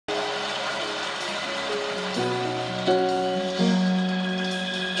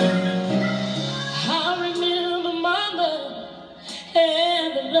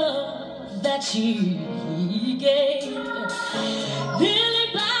she gave.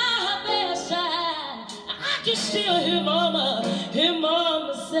 Kneeling by her bedside, I can still hear mama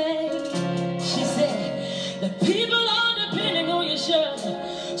say, she said, the people are depending on you, Shirley,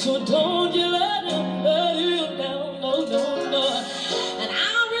 so don't you let them let you down, no, no, no. And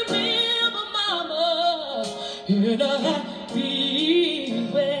I remember mama in a happy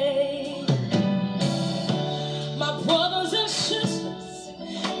way. My brothers and sisters,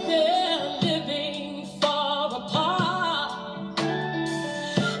 they're living far apart.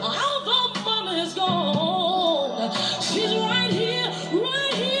 Although mama is gone, she's right here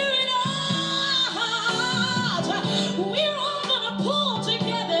in our hearts. We're all gonna pull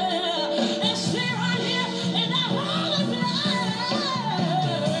together and stay right here in that holy place.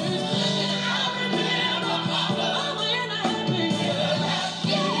 And I remember mama in a happy way.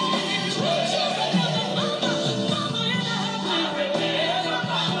 Yeah, don't you remember mama in a happy way?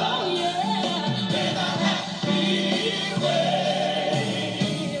 Oh yeah, in a happy way.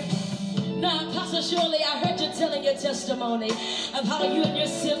 Now, Pastor Shirley, I heard you telling your testimony of how you and your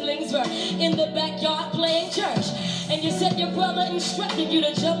siblings were in the backyard playing church. And you said your brother instructed you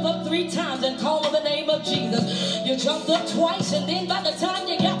to jump up 3 times and call on the name of Jesus. You jumped up twice, and then by the time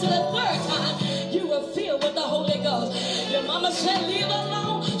you got to the 3rd time, you were filled with the Holy Ghost. Your mama said, leave her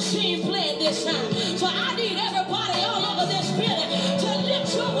alone. She ain't playing this time. So I need everybody all over